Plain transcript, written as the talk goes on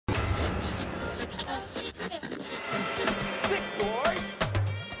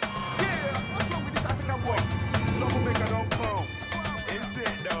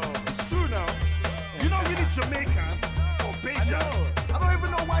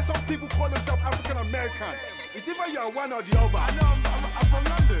why some people call themselves African American. It's either you are one or the other. I know, I'm from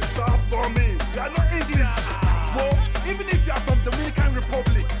London. Stop for me. You are not English. Well, even if you are from Dominican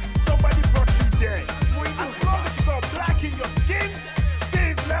Republic, somebody brought you there. As long as you got black in your skin,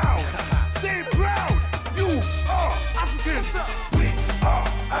 say it loud. Say it proud. You are Africans. We are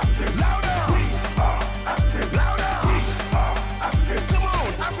Africans. Louder. We are Africans. Louder. We are Africans. Come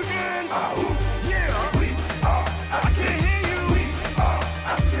on, Africans. Yeah. We are Africans. I can't hear you. We are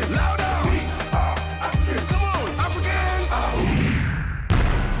Africans. Louder. We are Africans. Come on, Africans.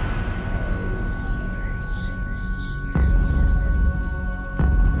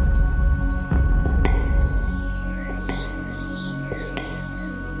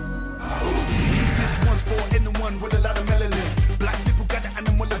 This one's for anyone with a lot of melanin. Black people got the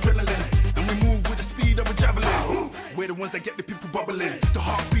animal adrenaline, and we move with the speed of a javelin. We're the ones that get the people bubbling. The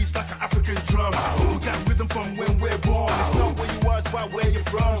heart beats like an African drum. We got rhythm from when we're born. It's not where you are, it's about where you're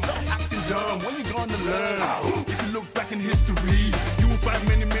from. Stop acting dumb, when you gonna learn? If you look back in history, you will find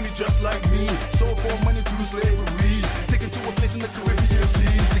many just like me. Sold for money through slavery, taken to a place in the Caribbean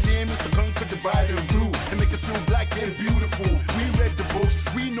seas. The game is to conquer, divide and rule, and make us feel black and beautiful. We read the books,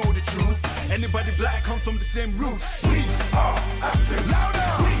 we know the truth. Anybody black comes from the same roots. We are Africans.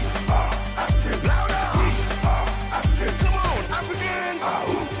 Louder. We are Africans. Louder. We are Africans. Come on, Africans.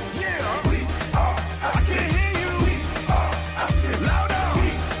 Yeah. We are Africans. I can't hear you. We are Africans. Louder. We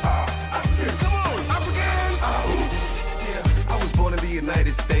are Africans. Come on, Africans. Yeah, I was born in the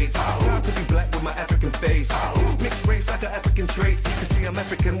United States. Proud to be black with my African face. Mixed race, I got African traits. You can see I'm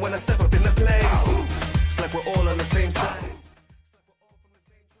African when I step up in the place. It's like we're all on the same side.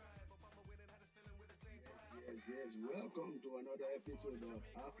 Yes, welcome to another episode of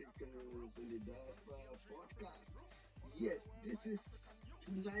Africans in the Diaspora podcast. Yes, this is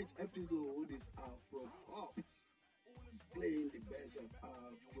tonight's episode is Afro Pop, playing the best of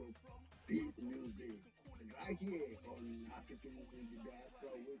Afro beat music right here on Africans in the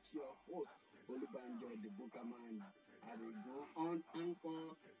Diaspora with your host Olubanjo the Bookerman, and we go on Anchor.fm.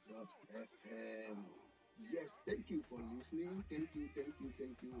 Yes, thank you for listening. Thank you for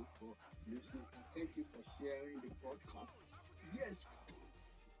listening, and thank you for sharing the podcast. Yes,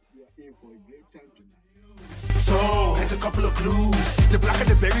 we are in for a great time tonight. So, here's a couple of clues. The blacker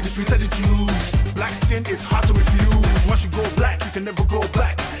the berry, the sweeter the juice. Black skin is hard to refuse. Once you go black, you can never go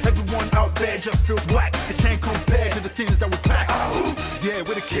back. Everyone out there just feels black. They can't compare to the things that we pack. Yeah,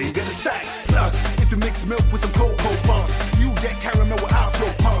 we're the king, get a sack. Plus, if you mix milk with some cocoa puffs, you get caramel with Afro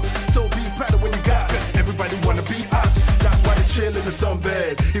puffs. So be proud of what you got. Everybody wanna be us. That's why they chill in the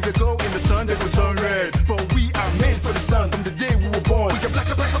sunbed. If you go in the sun, they will turn red. But we are made for the sun. From the day we were born, we get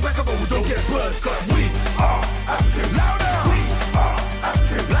blacker, but we don't get buds. Cause we are Africans. Louder. We are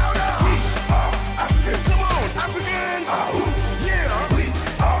Africans. Louder. We are Africans. Come on, Africans. Yeah. We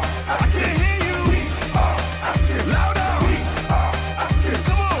are Africans. I can't hear you. We are Africans. Louder. We are Africans.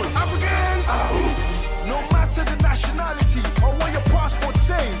 Come on, Africans. No matter the nationality or what your passport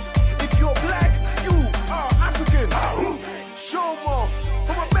says, if you're black, you are African. Show more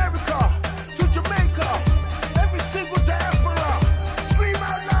from America to Jamaica, every single diaspora. Scream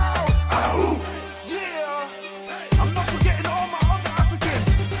out loud. Yeah. I'm not forgetting all my other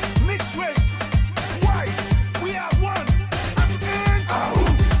Africans. Mixed race, white, we are one. Africans.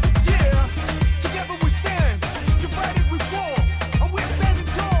 Yeah. Together we stand, divided we fall, and we're standing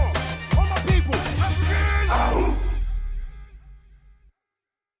tall. All my people, Africans.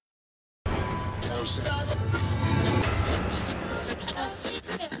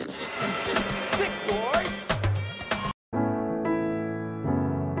 Big boys.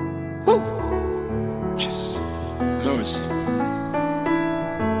 Just Lewis.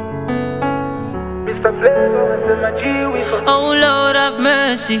 Oh Lord have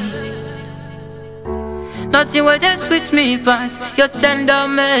mercy. Nothing will just switch me past your tender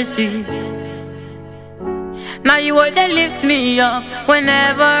mercy. Now you will just lift me up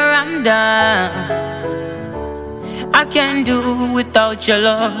whenever I'm down. I can't do without your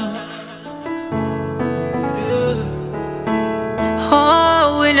love.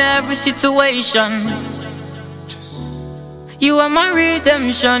 Oh, in every situation, you are my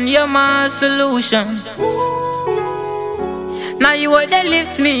redemption, you're my solution. Now you will just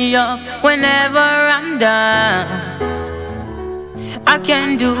lift me up whenever I'm down. I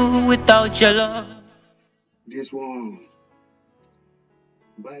can't do without your love. This one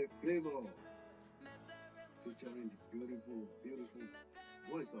by Flavor, featuring the beautiful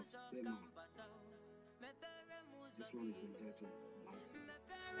voice of Sema. This one is entitled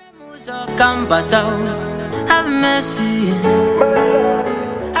Have mercy,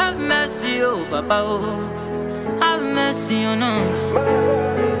 have mercy, oh Papa, oh, have mercy, oh no.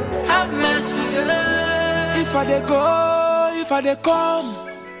 If I dey go, if I dey come,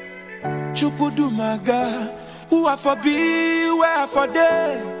 Chukudumaga, who I for be, where I for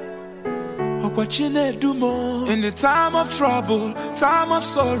day. Okwachine dumo. In the time of trouble, time of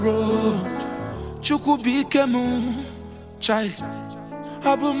sorrow, Chukubikemu, Chai,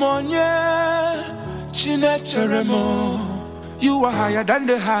 Abumonye, Chine Cheremo. You are higher than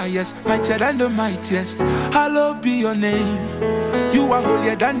the highest, mightier than the mightiest. Hallowed be your name. You are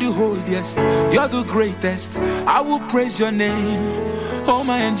holier than the holiest. You're the greatest. I will praise your name. Oh,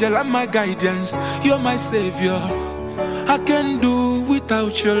 my angel and my guidance. You're my savior. I can do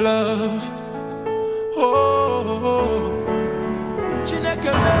without your love. Oh,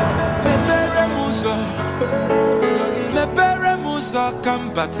 Chineke mepere muzo, mepere muzo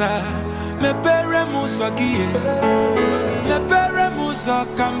kambata, mepere muzo gie, mepere muzo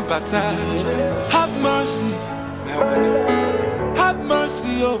kambata. Have mercy, have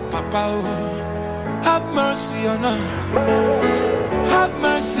mercy, oh Papa, oh. Have mercy on us, have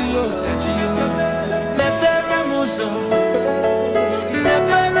mercy, oh Daddy, oh. Mepere muzo.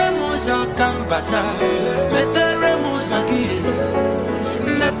 Kambata, metere musaki,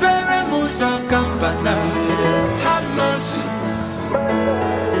 metere musa kambata. Have mercy,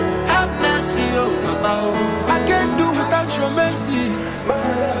 oh Papa. I can't do without your mercy.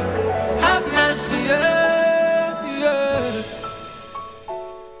 Have mercy, yeah, yeah.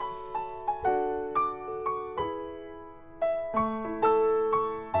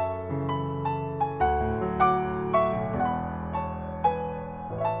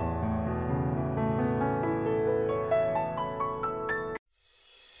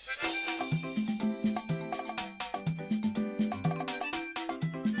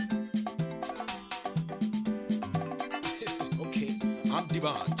 I'm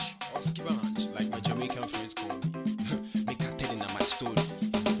Dibanj, or Skibanj, like my Jamaican friends call me. Make a telling my story.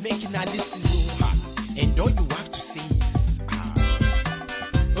 Making a listen, and all you have to say is,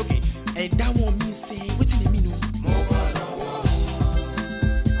 okay, and that one means say, what's in the meaning?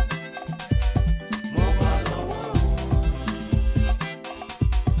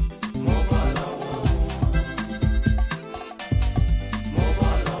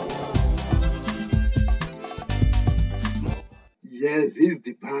 Yes, he's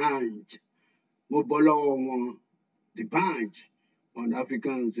D'banj. Mobolo, D'banj on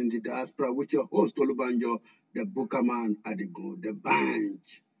Africans in the diaspora with your host Olubanjo, the Bookerman at the go. D'banj,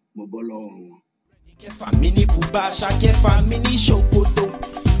 Mobolo. Mini Bubasha, Kefa, Mini Shokoto.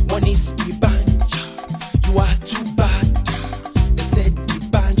 One is D'banj. You are too bad. They said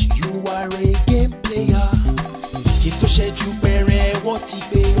D'banj, you are a game player. Kito sheju bere, what he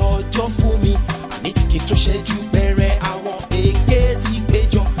pay or job for me. I need Kito sheju bere, I want a get it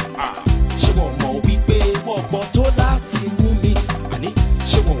pejo. She won't more we pay, what to láti mú mi. I need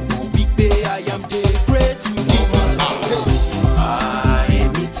she won't more we pay, I am the great to me. I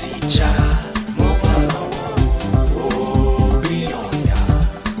am a teacher.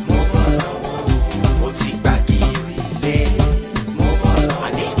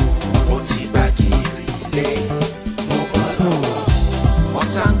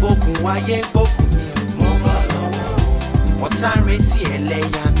 Wáyé gbókùn mi o, wọ́n tá ń retí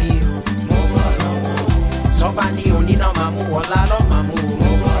ẹlẹ́yà mi o, tọ́ba ní oníná máa mú wọlá lọ́ máa mú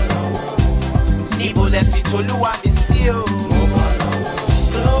o, níbo lẹ fi tolúwa mi sí o.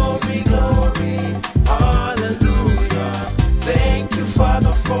 Glory, glory, hallelujah, thank you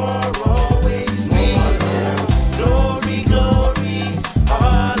Father for always being there. Glory, glory,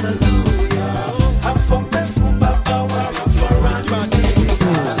 hallelujah, afọ́pẹ́ fún bàbá wa for us.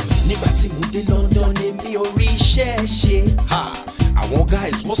 Nígbà tí mo dé London èmi ò rí iṣẹ́ ṣe. Àwọn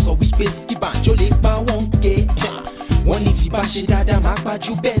guys wọ́n sọ wípé D'banj ó lè pa wọ́n ké. Wọ́n ní tí bá ṣe dáadáa máa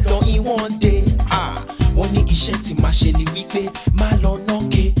gbájú bẹ́ẹ̀ lọ in one day. Wọ́n ní iṣẹ́ tí máa ṣe ni wípé máa lọ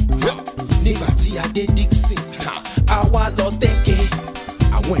nọ́ọ̀kẹ́. Nígbà tí a dé Dixon, àwa lọ tẹ́kẹ̀.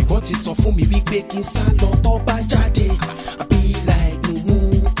 Àwọn ẹ̀gbọ́n ti sọ fún mi wípé kí n sá lọ tó bá jáde. I be like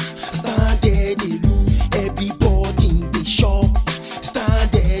stand there dey look everybody in the shop.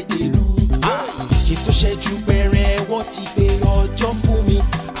 Kí tó ṣẹ́jú bẹ̀rẹ̀ wọ́n ti gbé ọjọ́ fún mi.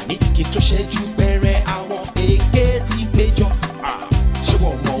 Àní kí tó ṣẹ́jú bẹ̀rẹ̀ àwọn èké ti péjọ. Ṣé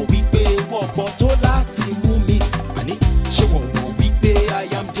wọ́n mọ̀ wípé wọ́n gbọ́ tó láti mú mi? Àní ṣé wọ́n mọ̀ wípé I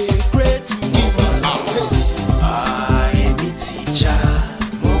am the great to me? I am a teacher.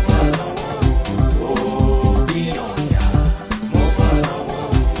 Orí ọ̀yà.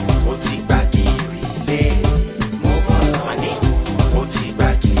 Ó ti gbàgìrì lé. Àní ó ti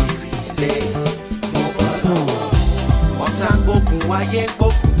gbàgìrì lé. Wọ́n tá ń gbógun wáyé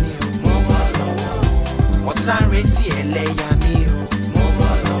gbógun mi o. Wọ́n tá ń retí ẹlẹ́yà mi o.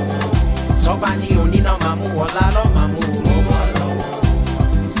 Tọ́ba ní oníná máa mamu wala lo mamu.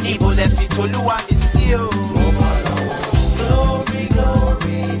 Ibo le fi toluwa mi si o. Glory,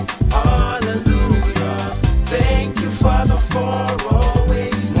 glory, hallelujah. Thank you, Father, for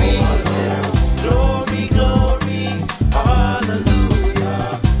always being there. Glory, glory,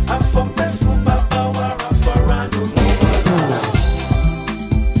 hallelujah. I'm from Bethlehem, Papa, Warafara,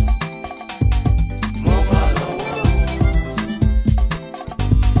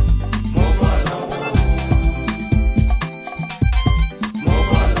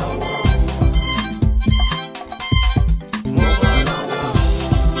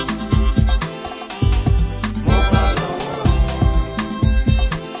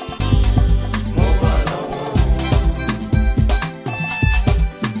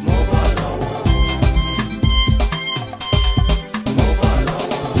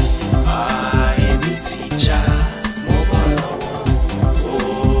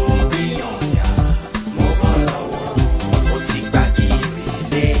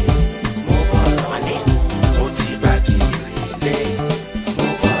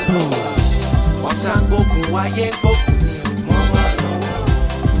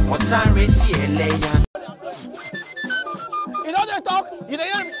 You know they talk? You don't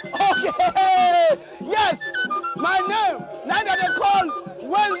hear me? Okay. Yes. My name. Neither they call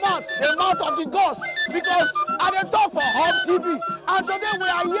Wellmouth the mouth of the gods because I dey talk for Hub TV. And today we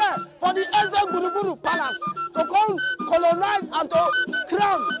are here for the Eze Gburugburu Palace to come colonize and to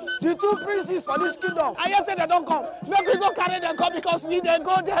crown the two princes for this kingdom. I hear say they don't come. Make we go carry them come because we dey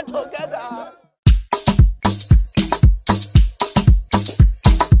go there together.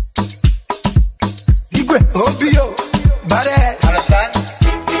 Obio, badass. Understand?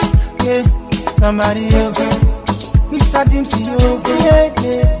 Yeah, somebody else. Mr. Dempsey over, yeah.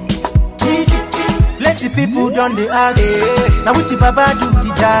 Plenty people done the ask. Now which Baba do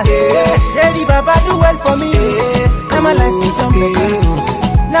the jazz? Shady Baba do well for me. Now my life is done better.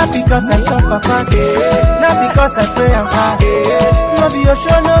 Not because I suffer fast. Not because I pray and fast. No be your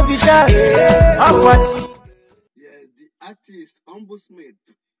show, no be jazz. I'll watch. Yes, the artist Humble Smith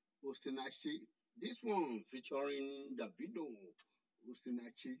Osinachi. This one featuring Davido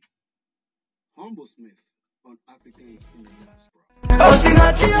Osinachi, Humble Smith on Africans in the Diaspora.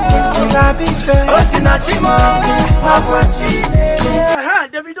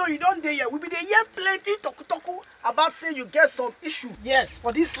 Davido, you don't dey here. We be dey hear plenty talku about say you get some issue. Yes,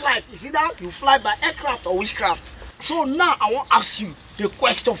 for this life, is either you fly by aircraft or witchcraft. So now I want to ask you the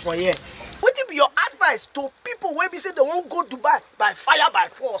question for here. What would be your advice to people when we say they won't go Dubai by fire by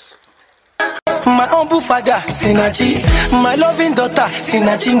force? My humble father, Sinachi. My loving daughter,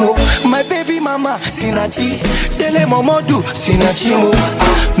 Sinachi mo. My baby mama, Sinachi. Dele Momodu, Sinachi mo.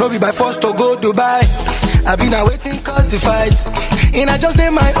 No be by force to go Dubai. I been waiting cause the fight. And I just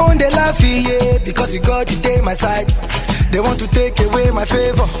did my own, they laugh, yeah. Because you got the day my side. They want to take away my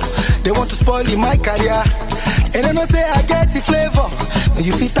favor. They want to spoil my career. And they don't say I get the flavor. When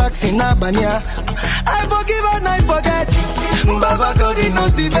you fit tax in Abania. I forgive and I forget. Baba God, he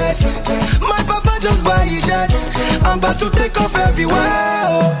knows the best. My papa just buy a jet. I'm about to take off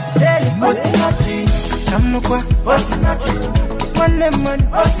everywhere. Osinachi, I'm no kwa. Osinachi, one lemon.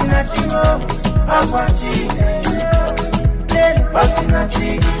 Osinachi, Akwachi.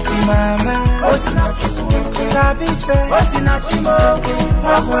 Osinachi, Mama. Osinachi, Kabife. Osinachi,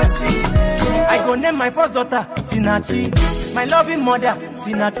 Akwachi. I go name my first daughter Sinachi. My loving mother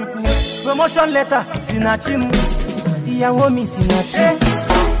Sinachuku. Promotion letter Sinachi. Iyawo mi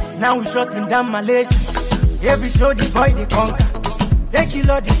Sinachi. Now we shutting down Malaysia. Every show the boy they conquer. Thank you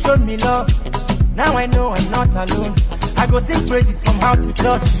Lord, you showed me love. Now I know I'm not alone. I go sing praises from house to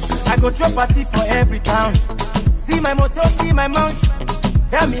church. I go throw party for every town. See my motto, see my mouth.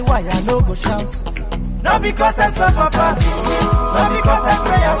 Tell me why I no go shout. Not because I suffer past. Not because I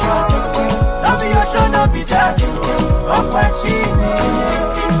pray and fast. Not be your show, not be jazz.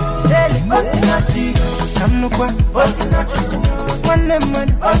 Osinachi, I'm no one. Osinachi, one lemon.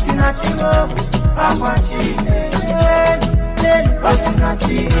 Osinachi, Akwachi.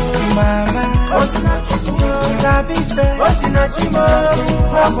 Osinachi, Mama. Osinachi, Kabife. Osinachi,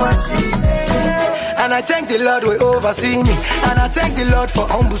 Akwachi. And I thank the Lord who oversee me. And I thank the Lord for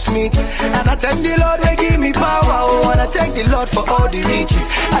Humble Smith. And I thank the Lord who give me power. Oh, and I thank the Lord for all the riches.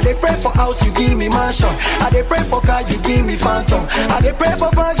 I dey pray for house, you give me mansion. I dey pray for car, you give me phantom. I dey pray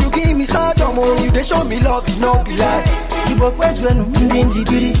for fans, you give me stardom. Oh, you dey show me love, you know be like. Ibo kwezwenu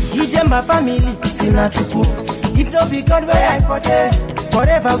ndinjibiri. Ije my family, Sinachuku. If no be God where I for there,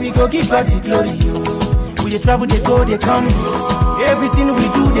 forever we go give God the glory. We dey travel, they go, they come. Everything we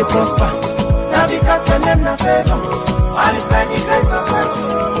do, they prosper. Now because your name na favor, all is by the grace of God.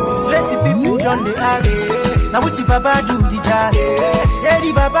 Plenty people done the ask. Now with the Baba do the jazz. Yeah,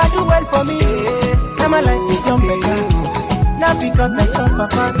 the Baba do well for me. Now my life is done better. Not because I suffer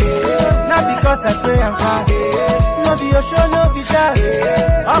fast. Not because I pray and fast. No be your show, no be jazz.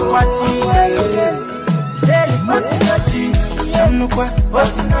 I'm watching. Hey, what's in that cheese? I'm no qua.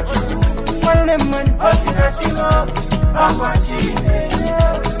 What's in that cheese? One of them man. What's in that cheese? I'm watching.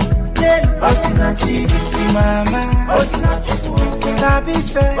 What's in that cheese? Mama. What's in that cheese?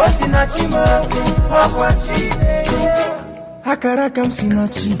 What's in that cheese? I'm watching. Akarakam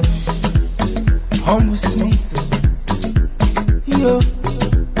Sinachi. Humble Smith. Yo.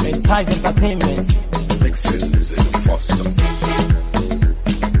 Ties Entertainment. Mixing is in the Foster.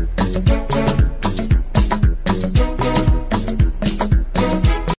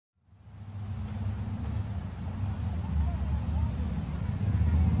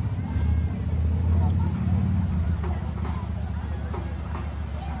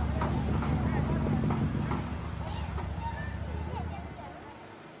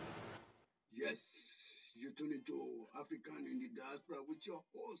 African in the diaspora with your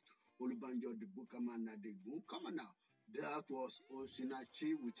host Olubanjo the Bukaman Nadegu. Come on now. That was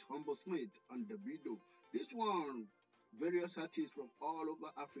Osinachi with Humble Smith on the video. This one, various artists from all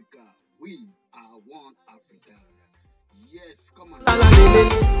over Africa. We are one Africa. Yes, come on.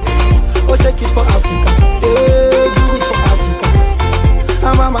 Oh, shake it for Africa. Hey, do it for Africa.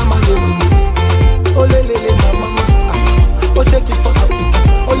 Mama, oh, lele, mama. Oh, shake it for Africa.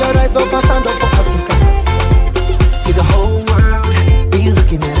 Oh, you rise up and stand up for Africa. See the whole world be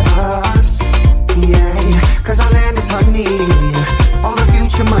looking at us, yeah, cause our land is honey, all the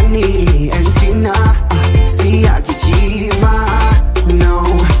future money, and see Akijima, no,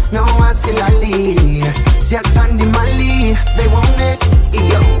 Asilali, see Atsandi Mali, they want it,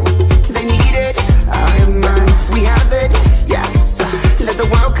 yo, they need it, man, we have it, yes, let the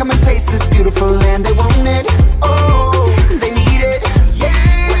world come and taste this beautiful land, they want it, oh, they need it,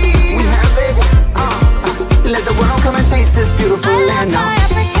 yeah, we have it, let the world come and taste this beautiful land now.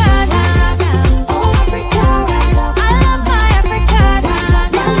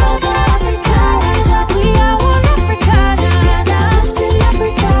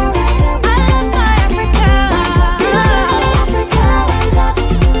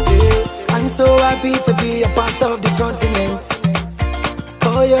 To be a part of this continent.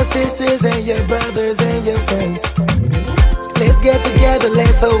 All your sisters and your brothers and your friends, let's get together,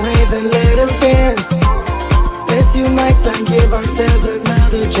 let's hold hands and let us dance. Let's unite and give ourselves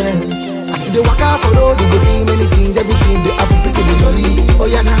another chance. I see the walk out for road, you go see many things, everything they happen pretty jolly. Oh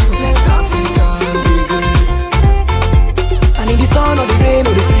yeah, now let Africa be great. And in the sun or the rain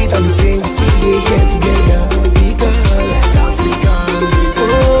or the sleet and the pain, we still they get together because let Africa be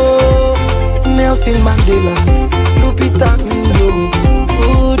great. Oh, Nelson Mandela, Lupita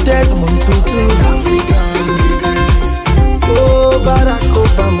Nyong'o, Desmond Tutu, oh Barack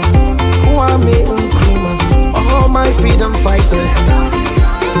Obama, Kwame Nkrumah, all my freedom fighters.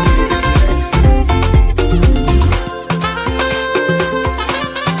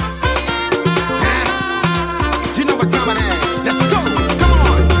 You know what time it is? Let's go, come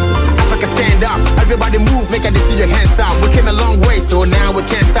on. Africa stand up, everybody move, make a see your hands up. We came a long way, so now we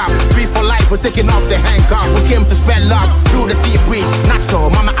can't stop. Free for life, we're taking off the handcuffs. We came to spread love through the sea breeze. Natural,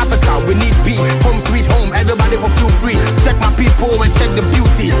 Mama Africa, we need peace. Home sweet home, everybody for feel free. Check my people and check the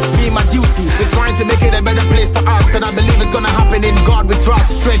beauty. Me and my duty, we're trying to make it a better place for us, and I believe it's gonna happen in God we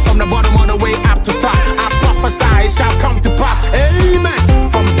trust. Straight from the bottom all the way up to top. I prophesy it shall come to pass. Amen.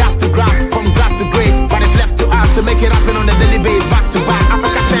 From dust to grass, from grass to grace, but it's left to us to make it happen on a daily basis. Back to back,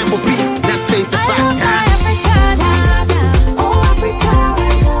 Africa stand for peace. Let's face the fact.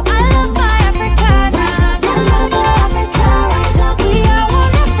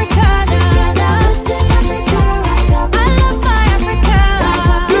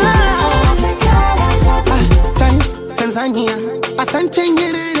 Asante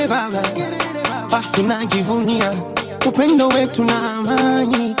Nyerere baba, tunajivunia upendo wetu na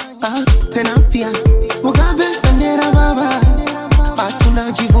amani. Tena pia Mugabe bendera baba,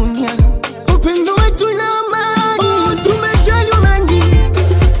 tunajivunia upendo wetu na amani. Tumejaliwa mengi,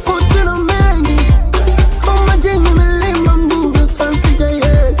 tena mengi, majengo milima mbuga Afrika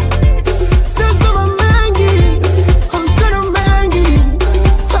yetu. Tazama mengi, tena mengi,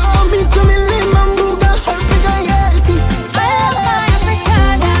 mito milima mbuga Afrika yetu. I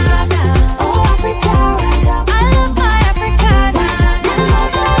love my Africa.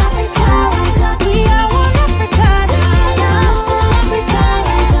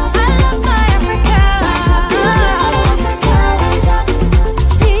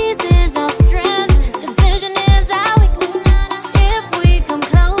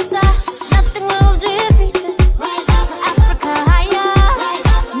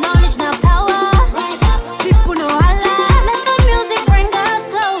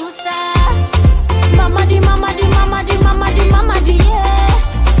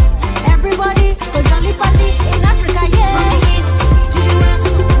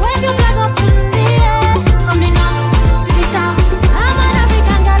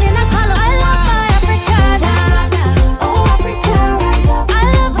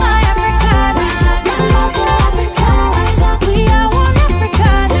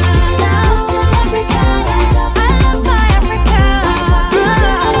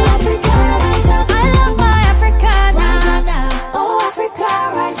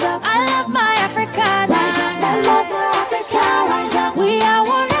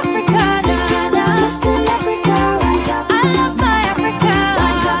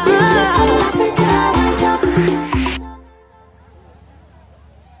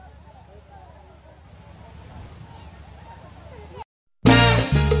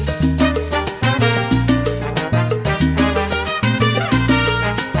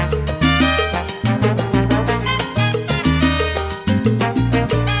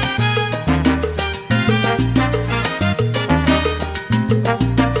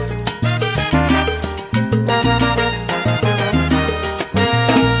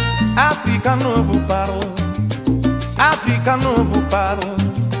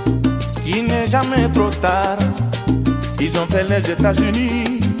 Il n'est jamais trop tard. Ils ont fait les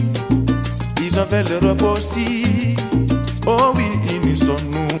États-Unis, ils ont fait l'Europe aussi. Oh oui, ils sont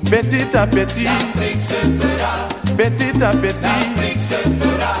nous. Petit à petit, l'Afrique se fera. Petit à petit, l'Afrique se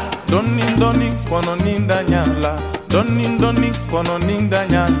fera. Doni, kono ninda nyala. Doni, kono ninda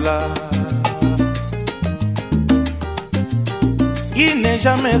nyala. Il n'est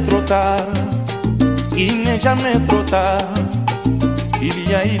jamais trop tard. Il n'est jamais trop tard. Il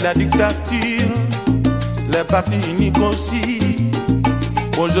y a eu la dictature, les partis uniques aussi.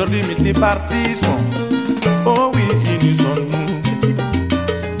 Aujourd'hui, multipartisme. Oh oui, ils sont nous.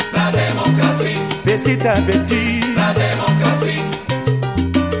 La démocratie. Petit à petit. La démocratie.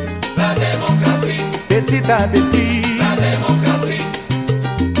 La démocratie. Petit à petit. La démocratie.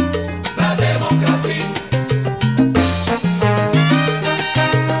 La démocratie.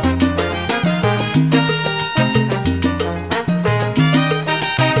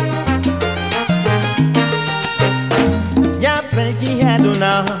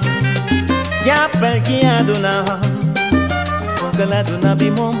 Pergi aduna Bonkala duna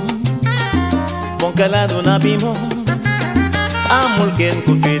bimom Bonkala duna bimom Amul gen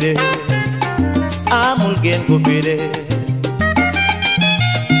kufide Amul gen kufide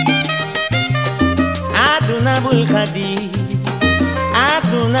Aduna bul khadi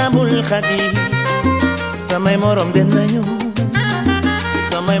Aduna bul khadi Samay morom den nañu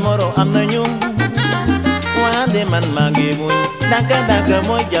Samay morom am nañu Wande man mangi muñ Daka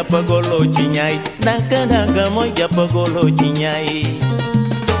moy jappa golo ci ñaay Daka moy jappa golo ci ñaay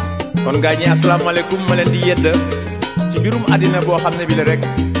kon gaañi assalamu alaykum ma leen di yedd ci birum adina boo xam ne bi la rek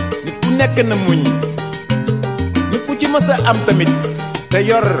nit ku nekk na muñ nit ku ci mësa am tamit te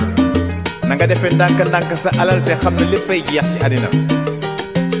yor na nga defee ndànk sa alal te xam ne léppay jeex ci adina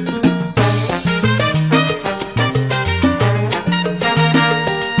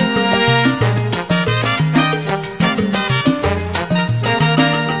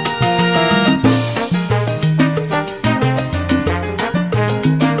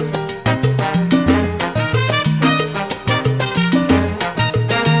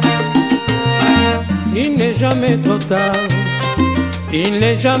Jamais trop tard, il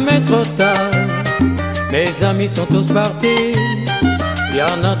n'est jamais trop tard. Mes amis sont tous partis, il y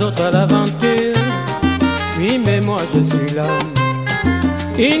en a d'autres à l'aventure. Oui, mais moi je suis là.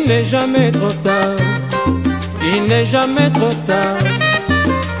 Il n'est jamais trop tard, il n'est jamais trop tard.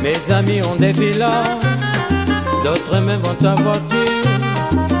 Mes amis ont des villas, d'autres même ont ta voiture.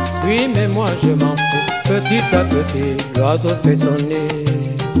 Oui, mais moi je m'en fous. Petit à petit, l'oiseau fait sonner.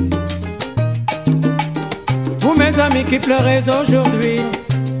 Vous mes amis qui pleurez aujourd'hui,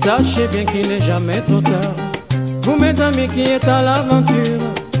 sachez bien qu'il n'est jamais trop tard. Vous mes amis qui êtes à l'aventure,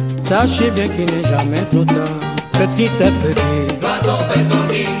 sachez bien qu'il n'est jamais trop tard. Petit à petit, l'oiseau fait son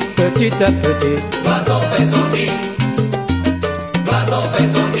nid. Petit à petit, l'oiseau fait son nid. L'oiseau fait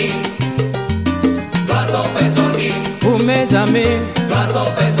son nid. L'oiseau fait son nid. Vous mes amis, l'oiseau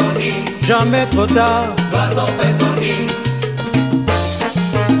fait son nid. Jamais trop tard, l'oiseau fait son nid.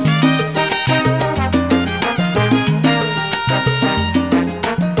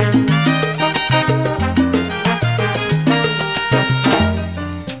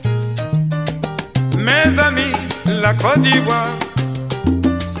 La Côte d'Ivoire,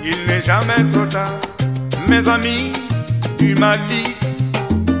 il n'est jamais trop tard. Mes amis du Mali,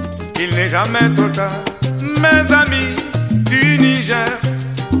 il n'est jamais trop tard. Mes amis du Niger,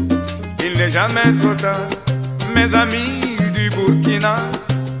 il n'est jamais trop tard. Mes amis du Burkina,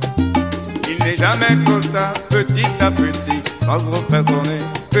 il n'est jamais trop tard. Petit à petit, l'oiseau fait sonner.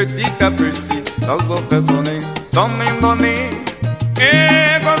 Petit à petit, l'oiseau fait sonner. Donnez,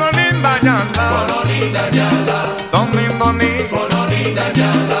 eh, colonie d'Adiala. Colonie d'Adiala. Doni, colonie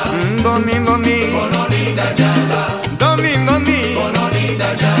d'Adiala. Doni, colonie d'Adiala. Doni, colonie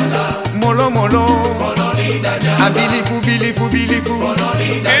d'Adiala. Molo, colonie d'Adiala. Bilifu,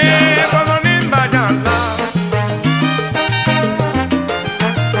 colonie d'Adiala. Eh, colonie d'Adiala.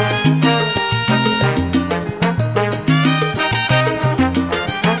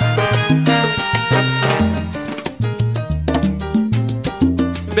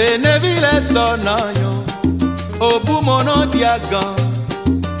 Beneville sonayo Obu mono diagan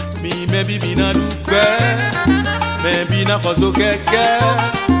Mi me bibi na loupe Me bina koso keke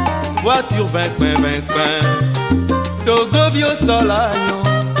Voiture 20 Togo vio solayo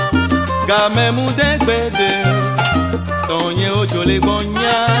Game moude gbede Tonye ojole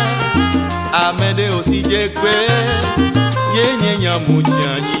bonya Amede osi jekwe Yenye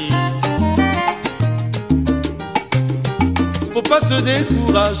nyamuchiani Faut pas se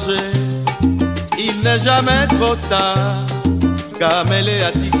décourager, il n'est jamais trop tard. Kamele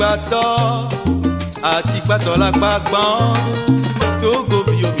atikbato, atikbato la kpagban, Togo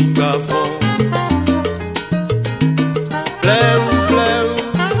vi ominga fon. Pleu, pleu,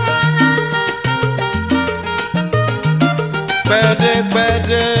 perde,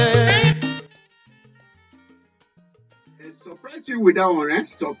 perde. Surprise you with that one, eh?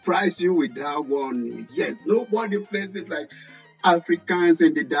 Surprise you with that one. Yes, nobody plays it like Africans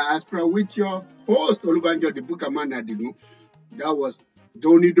in the Diaspora with your host, Olubanjo the Bukaman Adigun. That was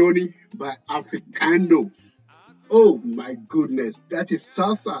Doni Doni by Africando. Oh my goodness, that is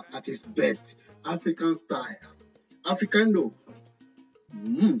salsa at its best. African style. Africando.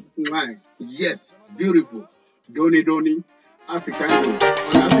 Yes, beautiful. Doni Doni, Africando.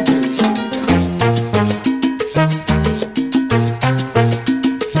 On African.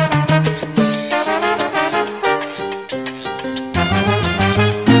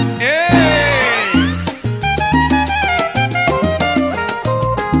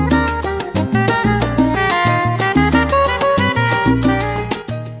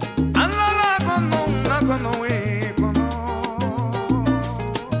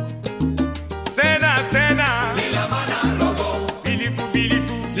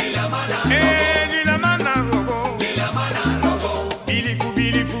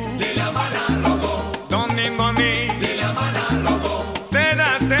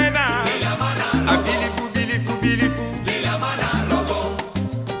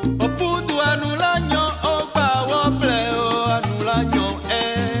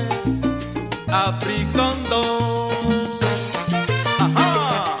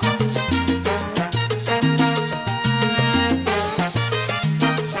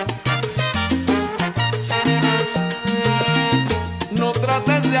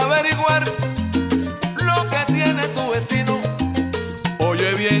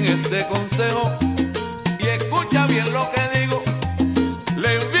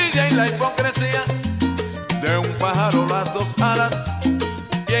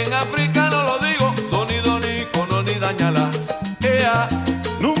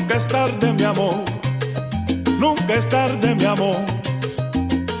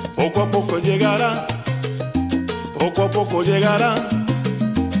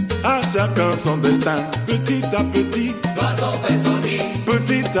 Donde están petit à petit,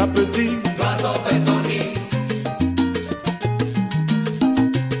 petit à petit,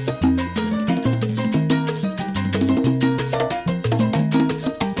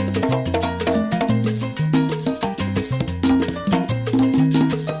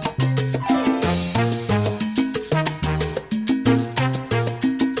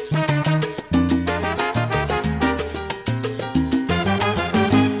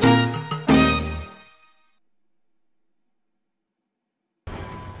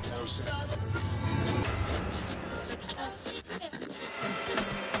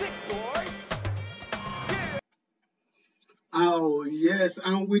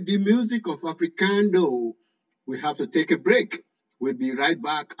 And with the music of Africando, we have to take a break. We'll be right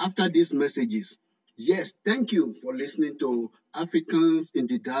back after these messages. Yes, thank you for listening to Africans in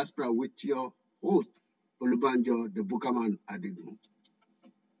the Diaspora with your host, Olubanjo the Bukaman Adigun.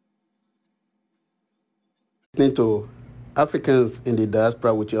 Listening to Africans in the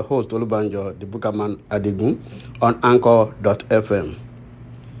Diaspora with your host, Olubanjo the Bukaman Adigun on Anchor.fm.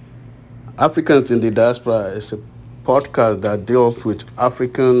 Africans in the Diaspora is a podcast that deals with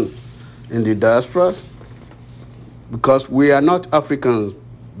African in the diasporas, because we are not Africans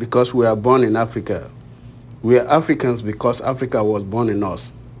because we are born in Africa. We are Africans because Africa was born in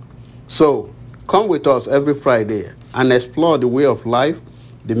us. So come with us every Friday and explore the way of life,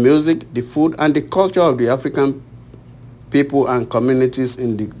 the music, the food, and the culture of the African people and communities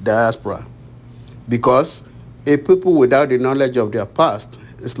in the diaspora. Because a people without the knowledge of their past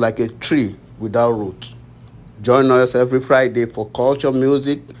is like a tree without roots. Join us every Friday for culture,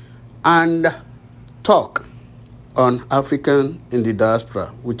 music, and talk on African in the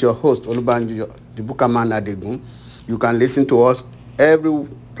Diaspora with your host, Olubanjo the Bukaman Adigun. You can listen to us every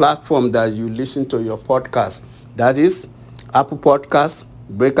platform that you listen to your podcast. That is Apple Podcast,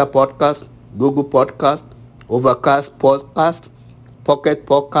 Breaker Podcast, Google Podcast, Overcast Podcast, Pocket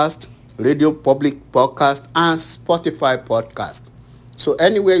Podcast, Radio Public Podcast, and Spotify Podcast. So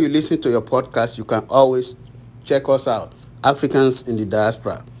anywhere you listen to your podcast, you can always check us out, Africans in the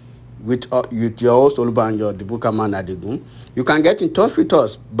Diaspora, with your host, Olubanjo the Bukaman Adigun. You can get in touch with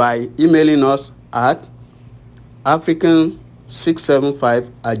us by emailing us at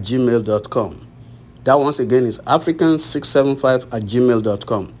african675@gmail.com. That once again is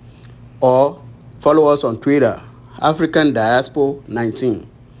african675@gmail.com. Or follow us on Twitter, African Diaspora 19.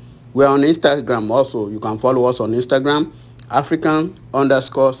 We're on Instagram also. You can follow us on Instagram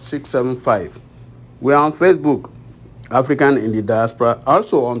African_675. We are on Facebook, African in the Diaspora,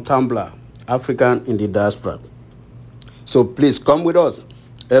 also on Tumblr, African in the Diaspora. So please come with us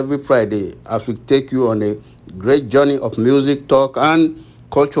every Friday as we take you on a great journey of music, talk, and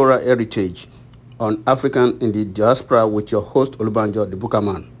cultural heritage on African in the Diaspora with your host, Olubanjo the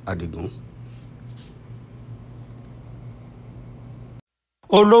Bukaman Adigun.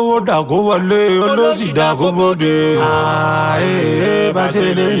 Olówó dàgó wọlé, olóṣì dàgó bóde. Ààyè bá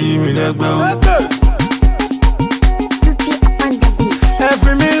ṣe lè yí mi lẹ́gbẹ̀ẹ́ o. Ẹ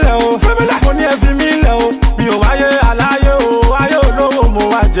fi mí lẹ̀ o, mo ní ẹ fi mí lẹ̀ o. Mi ò wáyé aláyé o, ayé olówó mo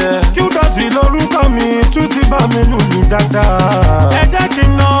wá jẹ. Kí dọ̀tí lórúkọ mi, tún ti bá mi lùlù dáadáa. Ẹ jẹ́ kí n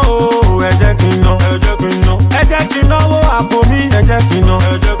ná o, ẹ jẹ́ kí n ná. Ẹ jẹ́ kí n náwó àpò mi, ẹ jẹ́ kí n ná.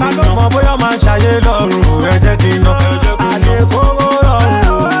 Ta ló mọ̀ bóyá máa ṣàyé lọ́rùn, ẹ jẹ́ kí n ná. Àlékòwò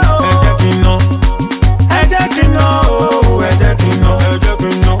lọ́rùn.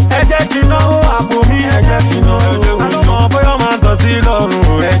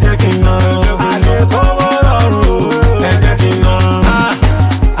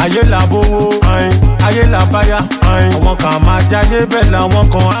 Ayé làbówó, ayé làbáyá, àwọn kan máa jáyé bẹ́ẹ̀ làwọn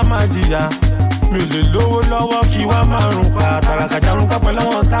kan á máa jìyà. Mi ò lè lówó lọ́wọ́ kí wá máa rùn pa tàràkà jarun ká pẹ̀lú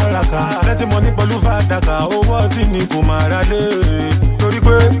àwọn tàràkà. Lẹ́tí mo ní pẹ̀lú fàdákà, owó ọtí ni kò máa ra lé. Torí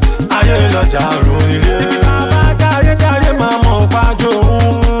pé ayé lọ́jà rùn nílé. Ibi tá a bá jáyé jáyé máa mọ̀ pájó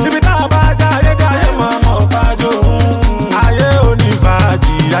òun. Ibi tá a bá jáyé jáyé máa mọ̀ pájó òun. Ayé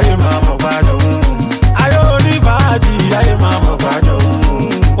onífàájì, ayé máa mọ̀ pájó òun. Ayé onífàájì, ayé máa mọ̀ pájó òun.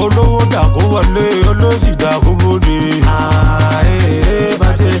 Olówó dàgó wọlé, olóṣì dàgó bóde. Ààyè bá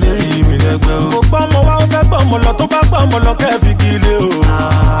ṣe lè yí mi lẹ́gbẹ̀ẹ́ o. Mo gbọ́ mo wá ó fẹ́ gbọ́ mo lọ tó bá gbọ́ mo lọ kẹ́ fi kílé o.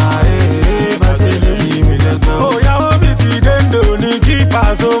 Ààyè bá ṣe lè yí mi lẹ́gbẹ̀ẹ́ o. Òyàwó mi ti dénde ní kí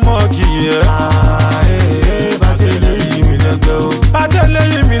pàṣẹ mọ́ kì í ẹ̀. Ààyè bá ṣe lè yí mi lẹ́gbẹ̀ẹ́ o. Pàtẹ́ lè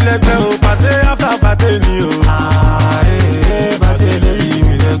yí mi lẹ́gbẹ̀ẹ́ o. Pàtẹ́ after pàtẹ́ ni o. Ààyè bá ṣe lè yí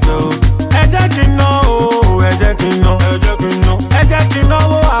mi lẹ́gbẹ̀ẹ́ o. Ẹ jẹ́ kí n ná o, ẹ jẹ́ kí n ná. Ẹ jẹ́ kí n ná. Ẹ jẹ́ kí n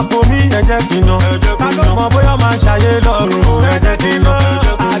náwó àpò mi, ẹ jẹ́ kí n ná. Ta ló mọ̀ bóyá máa ṣàyé lọ́rùn, ẹ jẹ́ kí n ná.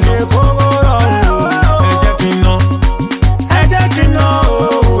 Àlékòwò lọ́rùn, ẹ jẹ́ kí n ná. Ẹ jẹ́ kí n ná o,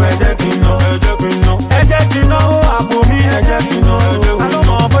 ẹ jẹ́ kí n ná. Ẹ jẹ́ kí n náwó àpò mi, ẹ jẹ́ kí n ná. Ta ló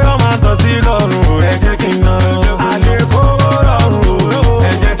mọ̀ bóyá máa tọ̀ sí lọ́rùn, ẹ jẹ́ kí n ná. Àlékòwò lọ́rùn,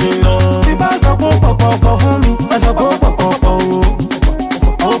 ẹ jẹ́ kí n ná. Tí bá sọ pé pọ̀pọ̀pọ̀ fún mi, ẹ sọ pé pọ̀pọ̀pọ̀ o.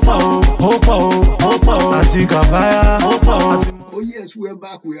 Ó pọ̀ o, ó pọ̀ o, ó pọ̀ o. Àti kàfáyà, ó pọ̀ o. Oh yes, we're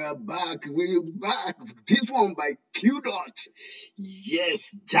back. We're back. This one by Q Dot.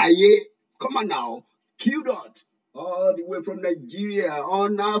 Yes, Jaye. Come on now. Q Dot. All the way from Nigeria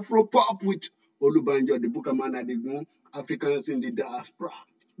on Afro Pop with Olubanjo the Bukaman Adigun, Africans in the Diaspora.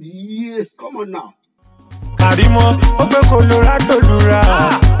 Yes, come on now. Karimo, Ope Colorado Lura.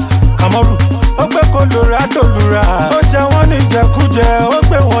 Kamaru, Ope Colorado Lura. Ó jẹ wọ́n ní jẹkújẹ, ó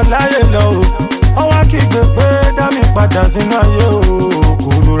gbé wọn láyé lọ o. Ọwọ́ kígbe pé dá mi padà sínú ayé o.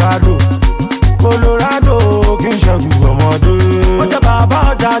 Colorado, Colorado, kí n ṣẹ́gun ọmọdé. Ó jẹ́ bàbá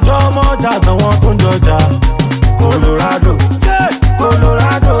ọjà jọ ọmọ ọjà àtàwọn tó ń jọjà. Colorado,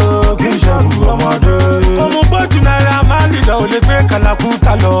 Colorado, kí n ṣẹ́gun ọmọdé. Ọmọ gbọ́jú náírà máa ń lìlọ, ò lè gbé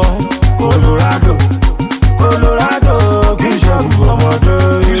kàlàkùtà lọ. Colorado, Colorado, kí n ṣẹ́gun ọmọdé.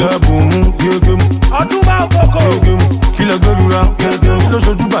 Ilẹ̀ bùnmú, gégé mu. Ọdún bá kókó. Gégé mu, kílẹ̀ gbẹ́lura. Gégé mu, ló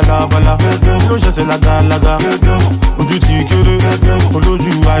ṣojú bàlàbàlà. Gégé mu, ló ṣẹ̀ṣẹ̀ làgàlàgà. Gégé mu, ojú ti kéré. Gégé mu,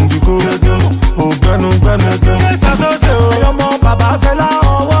 olójú àǹdíkó. Gégé mu, ògbẹ́nugbẹ́nu. Kẹ́sà sọ́sẹ̀ o. Ẹyọmọ bàbá Fẹlá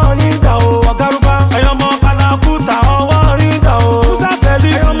ọwọ́ nígbà o. Ọ̀gárùbá. Ẹyọmọ Kàlàkùtà ọwọ́ nígbà o. Musa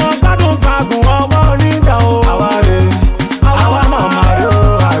Fẹ́lísì. Ẹyọmọ Gbádùn Gbàgùn ọwọ́ nígbà o. Àwa rè àwa màmá yóò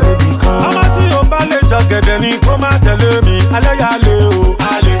àrèbì kan. Ọmọ tí o bá lè jọ gẹ̀dẹ̀ ni kó má tẹ̀lé mi. Alẹ́ yà lé o.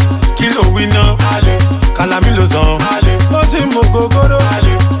 Alẹ́ kí ló wí ná. Alẹ́ kàlámì ló sàn. Alẹ́ ó sì mú gògóró.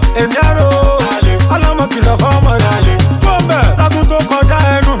 Alẹ́ èmi àrò. Alẹ́ ọlọ́mọ kìlọ̀ fọ́mọ rẹ̀. Alẹ́ tó bẹ̀ lágùn tó kọjá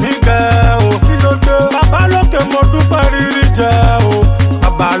ẹnu mi gẹ̀ o. Kí ló dé? Bàbá lókè mo dúpẹ́ rírí jẹ o.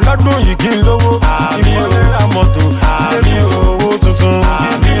 Bàbá lọ́dún yìí kí n lówó. Àmì ò lè ra mọ́tò. Àmì owó tuntun.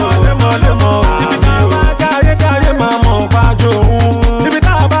 Àmì ò lemọ́lemọ́. Ibi tá a bá jáyé jáyé máa mọ̀ pájó òun. Ibi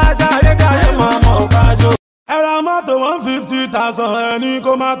tá a bá jáyé jáyé máa mọ̀ pájó. Ẹ ra mọ́tò 150,000 ẹni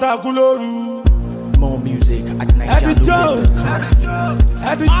kó má takú lóru. More music at Eddie Jones.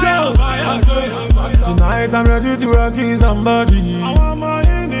 Eddie Jones. Tonight I'm ready to rock somebody.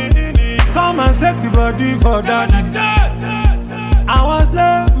 Come and shake the body for daddy. I was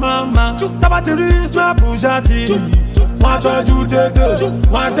slave mama. Tabati rí snap Bugatti. Wọ́n tọ́jú dédé.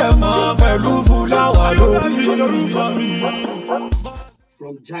 Wọ́n dẹ̀ mọ́ pẹ̀lú fúláwà lórí. From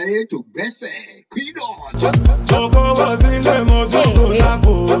From Jai to Besse, Quidon.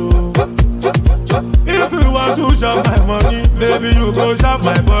 If you want to shop my money, maybe you go shop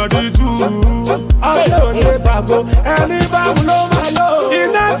my body too. I say only bago, anybody know my love.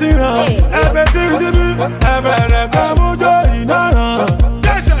 In that wrong, everything's to be, every camujo in a run.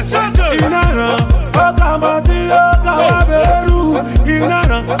 In a run, Okamati, Okawaberu, in a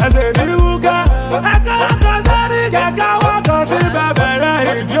run. I say, you got, I can't see Babera,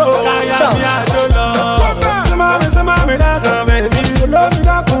 you got Samami, baby, love me,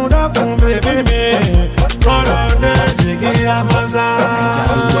 baby, me. Run on there, Jiggy Amaza.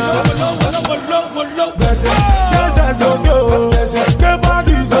 Yes, I so good. The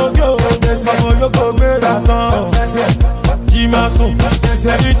body's so good. Some of you go marathon. Jimasun,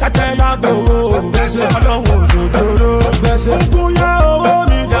 say Tatela go. I don't want you to do. Ukuya owo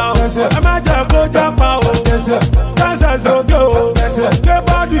mi down. Amaja go japa o. Yes, I so good. The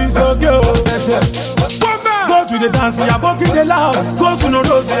body's so good. Go to the dance, ya boki the loud. Go to no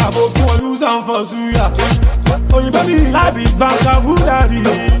rose, ya boki one use and for suya. Oh, you baby, life is vocabulary.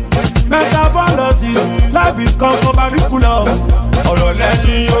 Metaphology, life is curriculum. Ọ̀rọ̀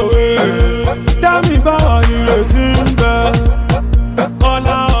lẹ́yìn òwe, tẹ́mi bá ìrètí ń bẹ.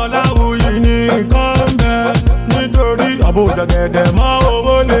 Ọlá òyì ní nǹkan ń bẹ. Nítorí àbòjọ̀gẹ̀dẹ̀ mọ́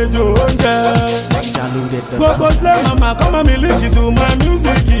owó lè jò oúnjẹ. Gbogbo slay mama come and miliki to my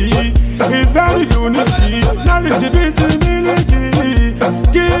music. It's very unique. Now it's a bit miliki.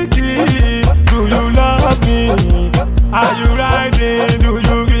 Kiki, do you love me? Are you riding? Do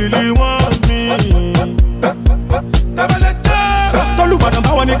you really want me? Tolúbọ̀dàn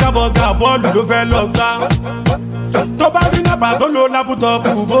báwọn ní kábọ̀ ga bọ́ọ̀lù ló fẹ́ lọ gbá. Tó bá rí nàbà tó lo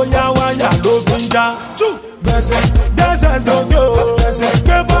lápútọ̀pù bóyá wáyà ló fi ń já. Dẹ́sẹ̀ sókè o,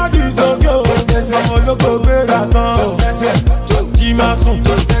 gbé bọ́ọ̀dì sókè o, ọmọ olóko gbéra tán o. Jí máa sùn,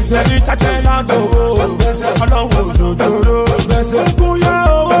 ẹni tàjẹ́ lágbo o, ọlọ́run òṣòjòrò. Kúkú yá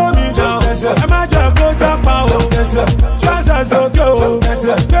owó mi dán, ẹ má jẹ́ kó jápa o. Dẹ́sẹ̀ sókè o,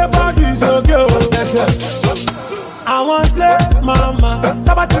 gbé bọ́ọ̀dì sókè o. Àwọn slay mama,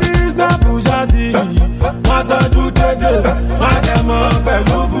 tábàtìrí snap ṣáàtì. Wọ́n tọ́jú dédé, wọ́n jẹ mọ́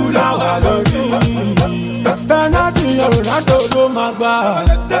pẹ̀lú fúláwà lórí. Penalty Ronaldo ló máa gbà.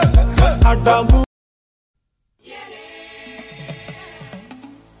 Àdàgù.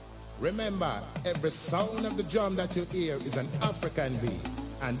 Remember, every sound of the drum that you hear is an African beat.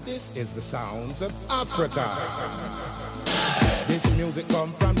 And this is the sounds of Africa. This music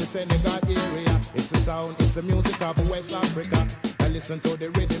come from the Senegal area. It's the sound, it's the music of West Africa. Now listen to the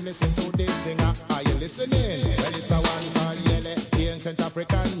rhythm, listen to the singer. Are you listening? Well, it's a one called Yele, ancient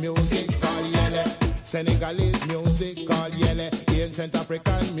African music called Yele. Senegalese music called Yele, ancient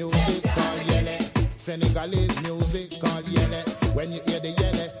African music called Yele. Senegalese music called Yele. When you hear the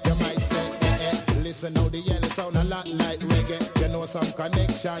Yele, you might say, Listen how the Yele sound a lot like reggae. You know some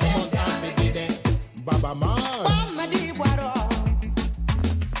connection must have the day. Baba Man.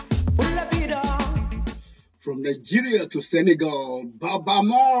 From Nigeria to Senegal, Baba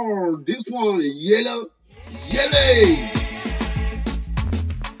Mar. This one, Yele.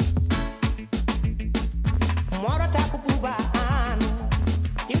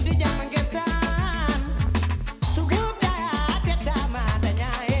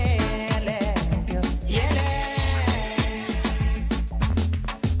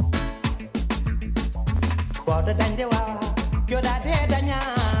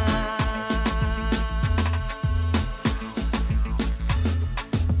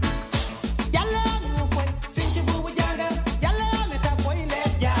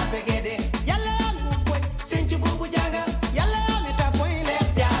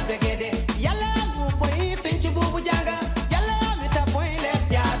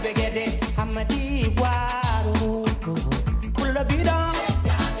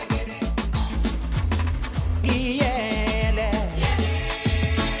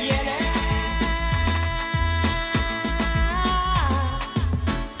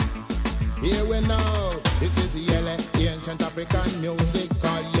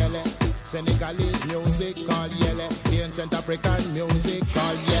 Senegalese music called Yele, ancient African music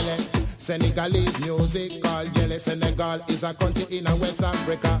called Yele. Senegalese music called Yele. Senegal is a country in West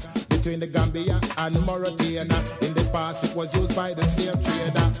Africa, between the Gambia and Mauritania. In the past it was used by the slave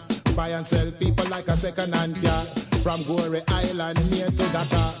trader, buy and sell people like a second-hand car. From Goree Island near to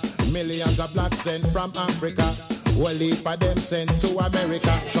Dakar, millions of blacks sent from Africa. Well, heap of them sent to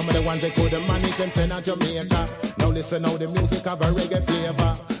America. Some of the ones they couldn't manage them sent to Jamaica. Now listen how the music have a reggae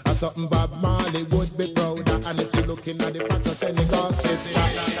flavor. And something Bob Marley would be proud of. And if you're looking at the facts of Senegal sister.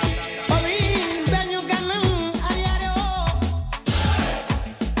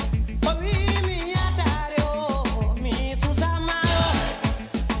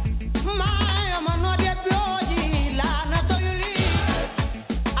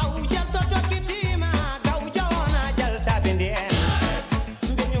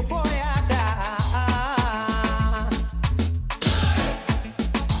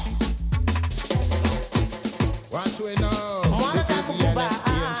 Watch we now. This is Yele,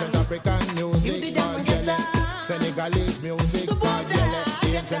 ancient African music called Yele. Senegalese music called Yele,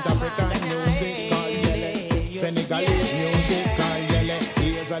 ancient African music called Yele. Senegalese music called Yele.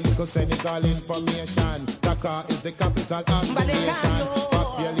 Here's a little Senegal information. Dakar is the capital of the nation.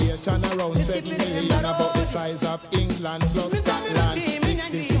 Population around 7 million, about the size of England plus Scotland.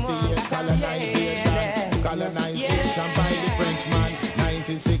 1658 colonization by the Frenchman.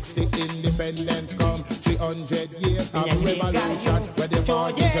 1960 independence come. 300 years of revolution. Whether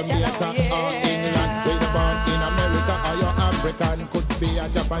born in Jamaica or England, whether born in America or you're African, could be a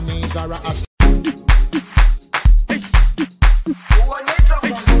Japanese or a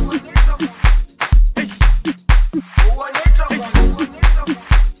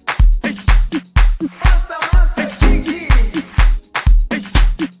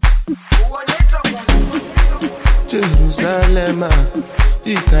Jerusalem,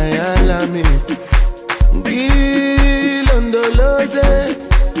 Ikayalami, Gilondoloze,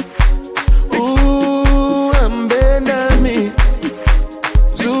 Ambenami,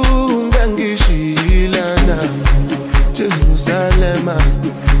 Zungangishilana. Jerusalem,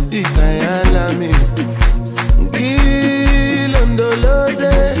 Ikayalami,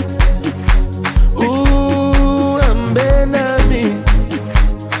 Gilondoloze, Ambenami,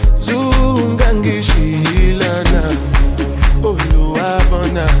 Zungangishilana.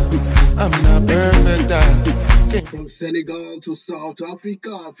 I'm not perfect. From Senegal to South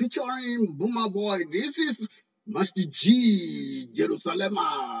Africa, featuring Boomer Boy. This is Master G, Jerusalem,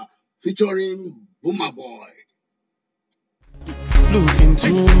 featuring Boomer Boy. Look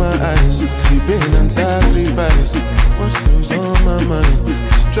into my eyes, see pain and sacrifice. What's goes on my mind?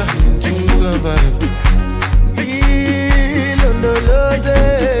 Trying to survive.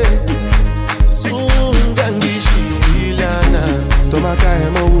 Tomaka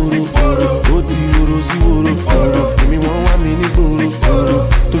emo wuru, oti wuru si wuru. Emi won wa mi ni gboro,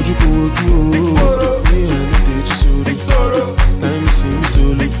 toju ko oju o. Ni eni teju sori, time si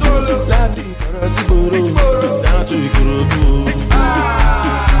mi solo. Lati ikoro si gboro, down to Ikorodu o.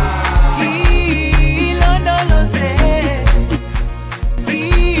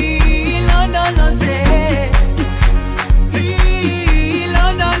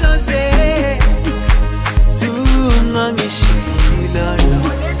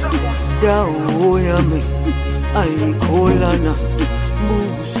 Dawo yami ayikholana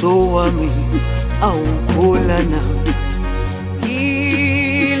buso wami awukholana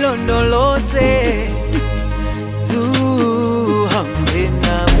ilondoloze zuhambe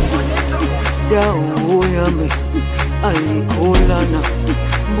nami dawo yami ayikholana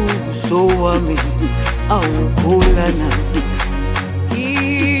buso wami awukholana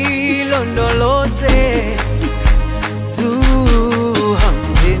ilondoloze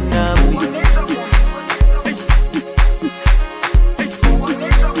zuhambe nami.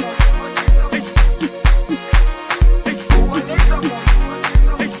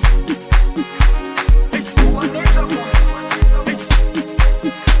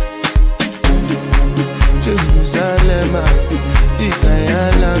 Jerusalem,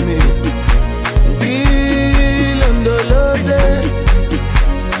 Ikayalami, Ilondoloze,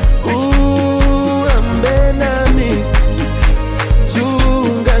 Ambenami,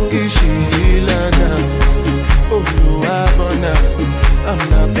 Zungangishilana. Oh, Luabona, I'm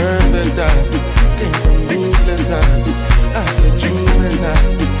not perfect. I came from ruthless times. I said juvenile.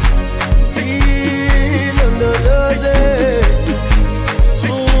 Ilondoloze,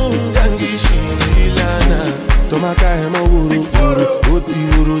 Zungangishilana. Tomaka emo wuru, oti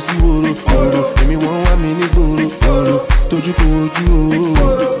wuru si wuru. Emi won wa mi ni gboro, toju ko oju o.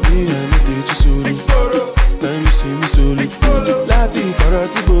 Ni eni teju sori, time si mi soli. Lati ikoro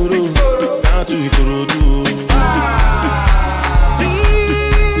si gboro, down to Ikorodu o.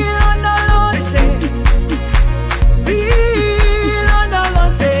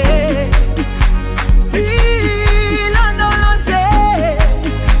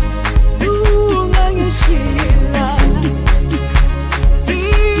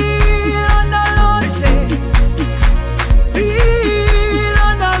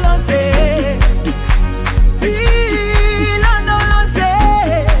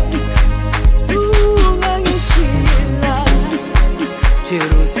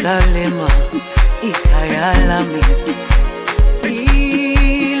 Jerusalema, Ikayalami,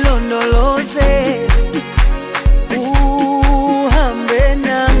 ilondoloze, uhambe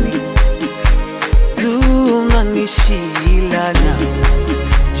nami, zungangishilana.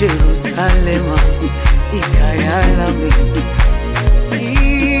 Jerusalema, Ikayalami,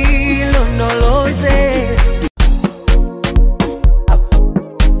 ilondoloze.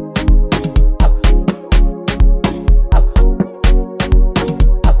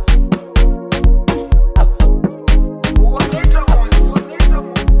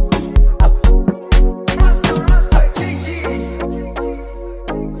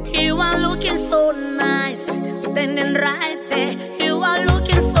 standing right there. You are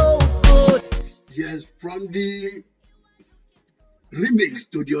looking so good. Yes, from the remix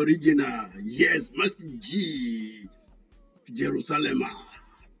to the original. Yes, Master G, Jerusalem.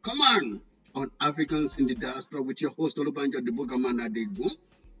 Come on Africans in the Diaspora with your host Olubanjo the Bogaman Adego.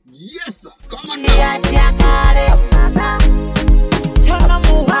 Yes, sir. Come on now.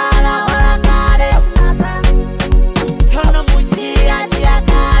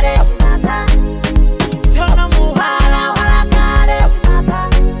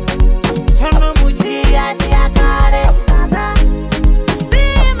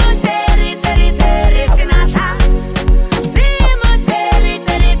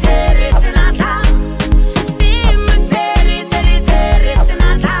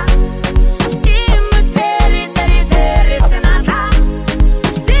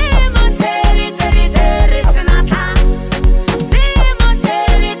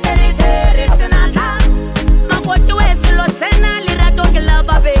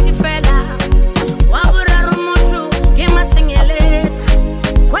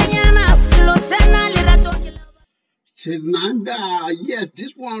 Shenanda, yes,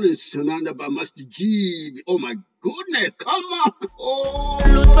 this one is Shenanda by Master G. Oh my goodness, come on. Oh.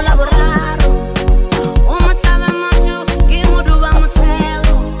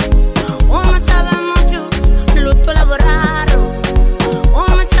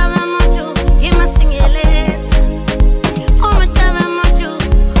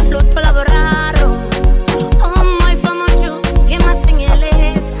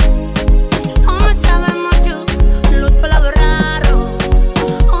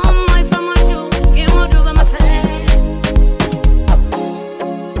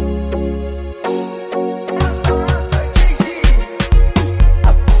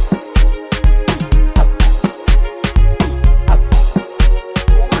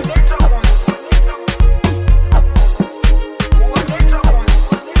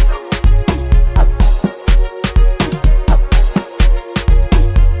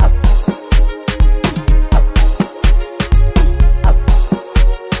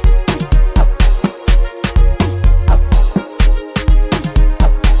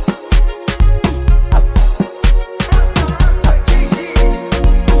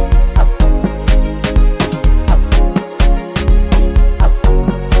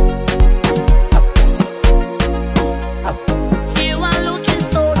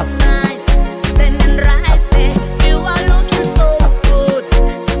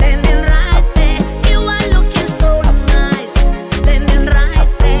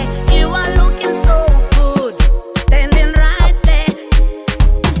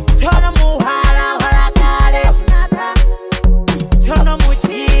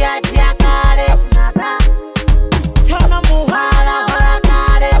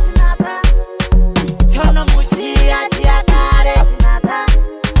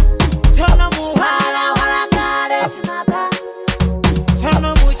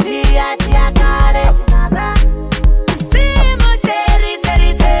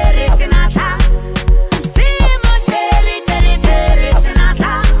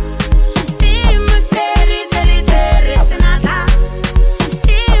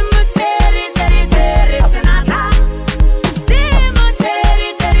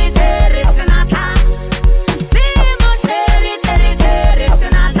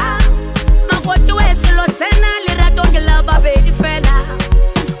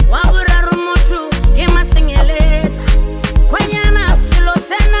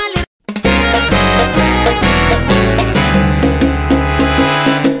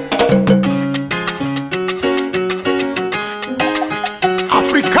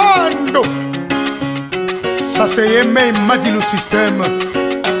 C'est Yémé Madilu Système,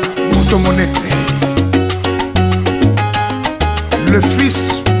 Moutomone. Le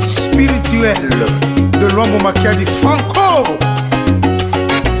fils spirituel de l'homme Makiadi Franco.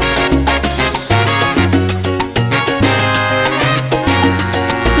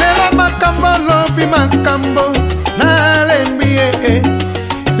 Lelo makambo lobi makambo na lembie.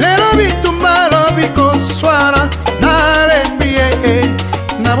 Lelo bitumba lobi koswara na lembie.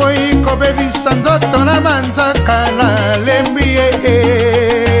 Na boiko baby sandoto na manzaka na lembie.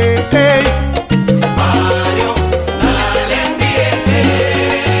 Mario na lembie.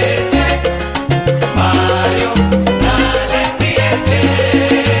 Mario na lembie.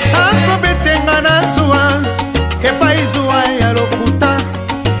 Ako betenga na zuwa epa izuwa ya lokuta.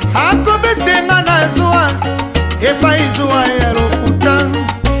 Ako betenga na zuwa epa izuwa ya lokuta.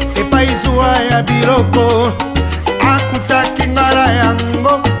 Epa izuwa ya biloko. Akutaki ngala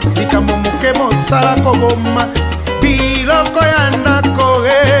yango likambo moke mosala koboma biloko ya ndako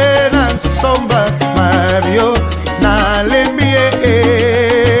na somba Mario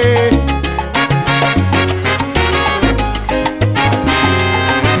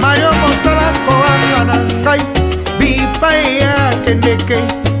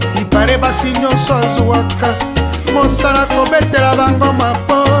nyonso azwaka mosala kobetela bango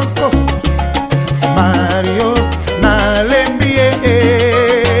maboko Mario nalembi ye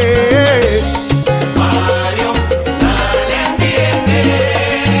Mario nalembi ye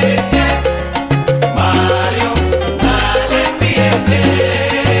Mario nalembi ye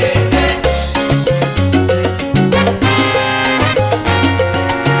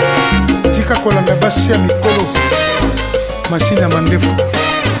tika kolanda basi ya mikolo mashine ya mandefu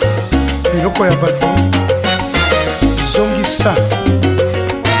biloko ya bato zongisa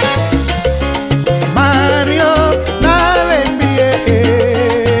Mario nalembi ye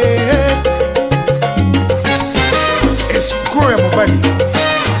escro ya mobali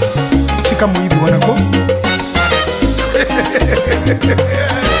tika moyibi wanako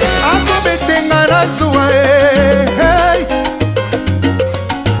akobetenga na zuwa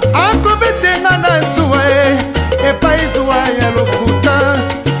akobetenga na zuwa epai zuwa ya lokuta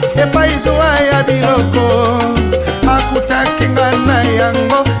epai zuwa ya biloko akutakinga na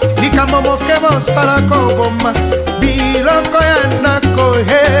yango likambo moke mosala koboma biloko ya ndako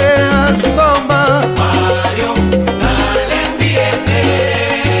asomba Mario nalembi ye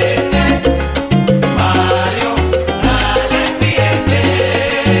Mario nalembi ye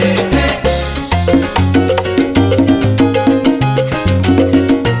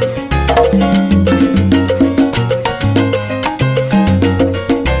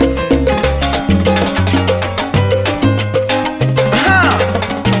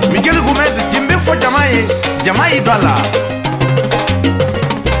Miguel Gomez kimbe fo jamai bala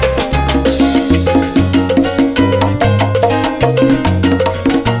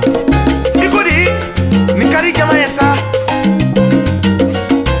Ikodi nikari jamai sa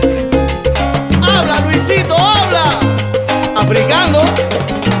Habla, Luisito, habla. Africando.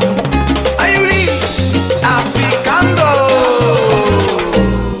 Ayuli africando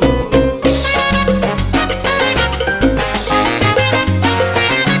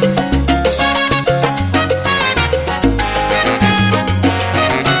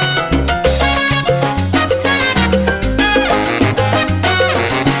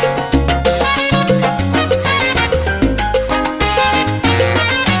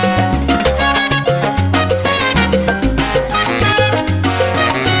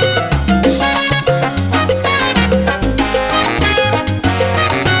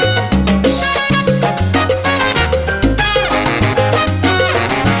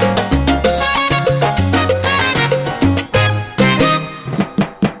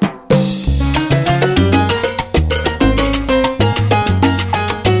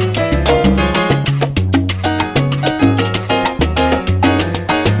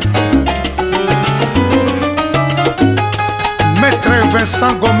Maître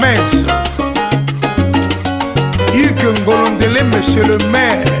Vincent Gomez Hugues Ngolondele, monsieur le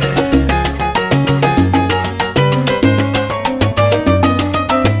maire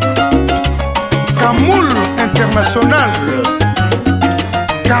Kamoul International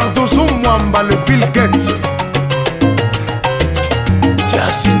Cardozo Mwamba, le Bill Gates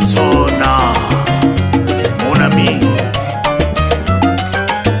Jasin Zona, mon ami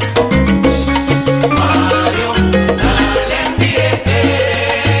Mario nalembi ye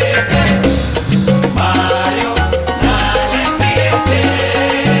Mario nalembi ye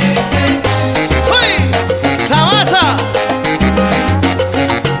Hey, Sabasa.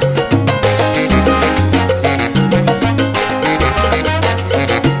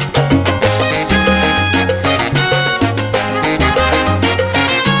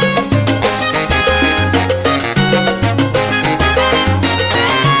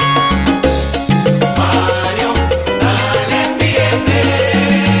 Mario nalembi ye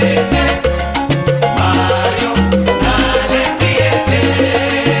Mario nalembi ye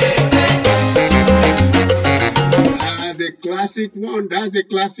That's a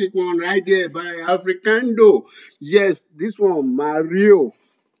classic one right there by Africando. Yes, this one, Mario,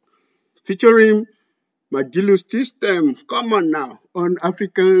 featuring Magilus System. Come on now, on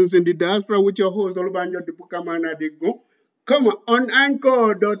Africans in the Diaspora with your host, Olubanjo Dipukamana Digo. Come on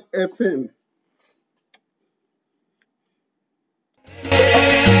Anchor.fm.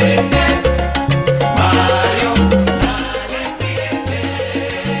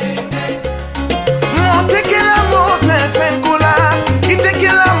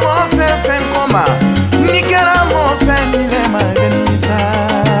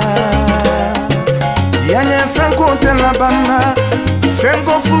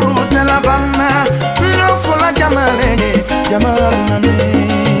 Fengo furu tela bana no fola jamalene jamal nami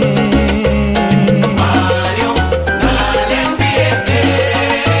Mario nalembi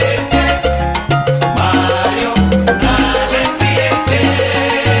Mario nalembi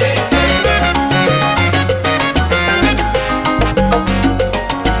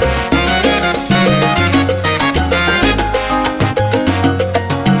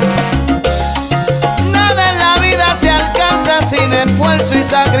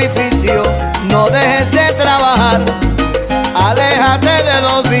sacrificio, no dejes de trabajar, aléjate de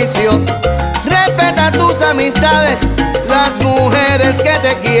los vicios, respeta tus amistades, las mujeres que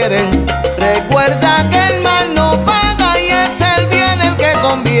te quieren. Recuerda que el mal no paga y es el bien el que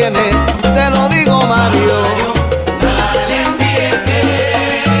conviene. Te lo digo, Mario.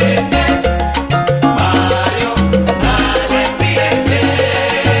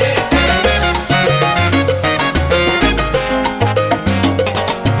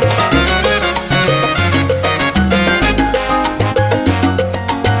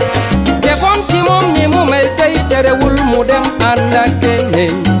 Dem anda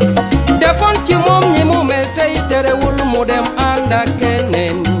kenen defon ci mom ñi mu mel tay terewul mu dem anda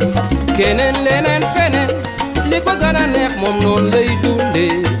kenen kenen lenen fenen liko gëna neex mom non lay dundé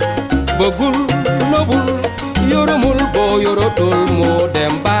bëggul nobul yorumul bo yorotul mo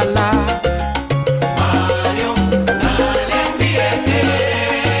dem bala Mario na len biete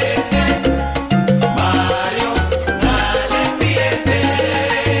Mario na len biete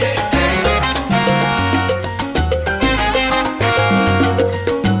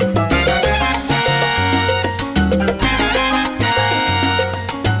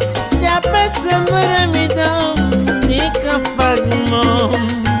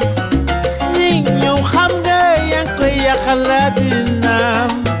Khalatina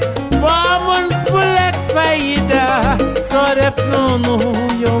Wamun fulek faida Toref nonu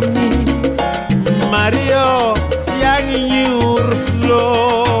yomi Mario yang nyur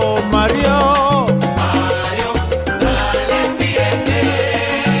slow Mario Mario dale biete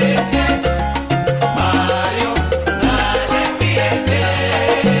Mario dale biete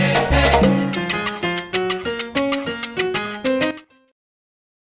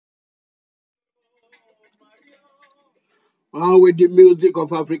With the music of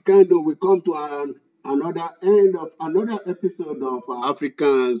Africando, we come to another end of another episode of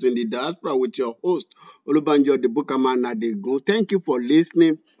Africans in the Diaspora with your host, Olubanjo the Bukaman Adegun. Thank you for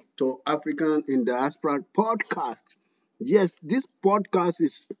listening to African in Diaspora podcast. Yes, this podcast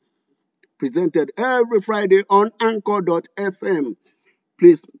is presented every Friday on Anchor.fm.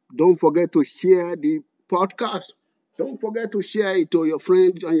 Please don't forget to share the podcast. Don't forget to share it to your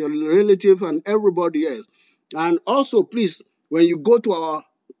friends and your relatives and everybody else. And also, please, when you go to our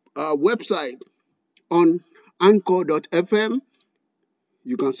website on Anchor.fm,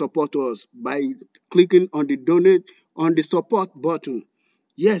 you can support us by clicking on the donate on the support button.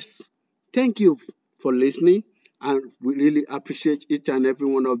 Yes, thank you for listening, and we really appreciate each and every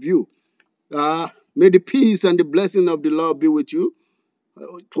one of you. May the peace and the blessing of the Lord be with you.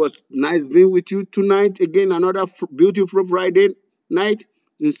 It was nice being with you tonight. Again, another beautiful Friday night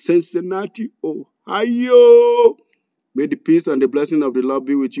in Cincinnati, Ohio. May the peace and the blessing of the Lord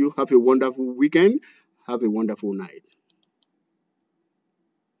be with you. Have a wonderful weekend. Have a wonderful night.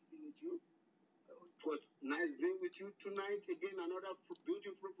 It was nice being with you tonight. Again, another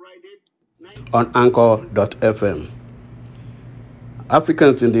beautiful Friday night. On Anchor.fm.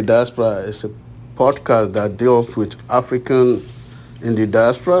 Africans in the Diaspora is a podcast that deals with Africans in the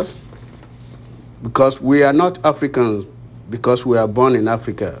diasporas because we are not Africans because we are born in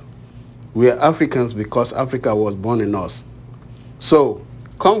Africa. We are Africans because Africa was born in us. So,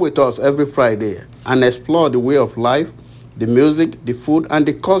 come with us every Friday and explore the way of life, the music, the food, and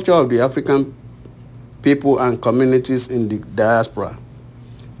the culture of the African people and communities in the diaspora.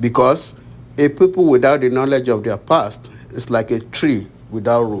 Because a people without the knowledge of their past is like a tree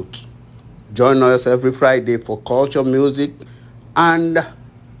without roots. Join us every Friday for culture, music, and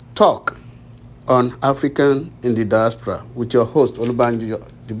talk on African in the Diaspora with your host, Olubanjo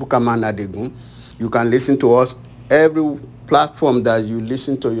the Bukaman Adegun. You can listen to us every platform that you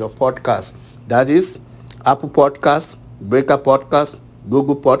listen to your podcast. That is Apple Podcast, Breaker Podcast,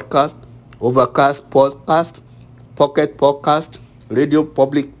 Google Podcast, Overcast Podcast, Pocket Podcast, Radio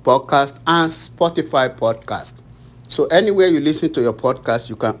Public Podcast, and Spotify Podcast. So anywhere you listen to your podcast,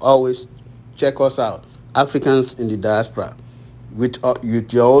 you can always check us out, Africans in the Diaspora, with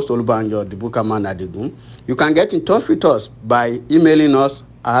your host, Olubanjo the Bukaman Adegun. You can get in touch with us by emailing us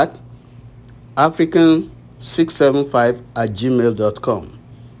at african675@gmail.com.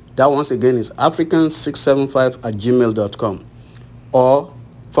 That once again is african675@gmail.com. Or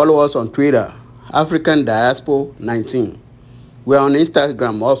follow us on Twitter, African Diaspora 19. We're on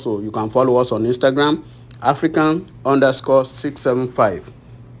Instagram also. You can follow us on Instagram, African_675.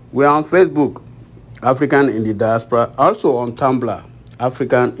 We're on Facebook, African in the Diaspora. Also on Tumblr,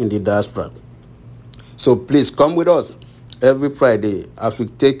 African in the Diaspora. So please come with us every Friday as we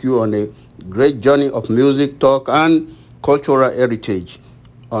take you on a great journey of music, talk, and cultural heritage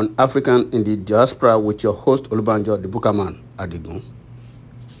on African in the Diaspora with your host, Olubanjo the Bukaman Adegun.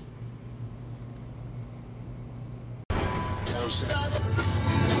 Down south.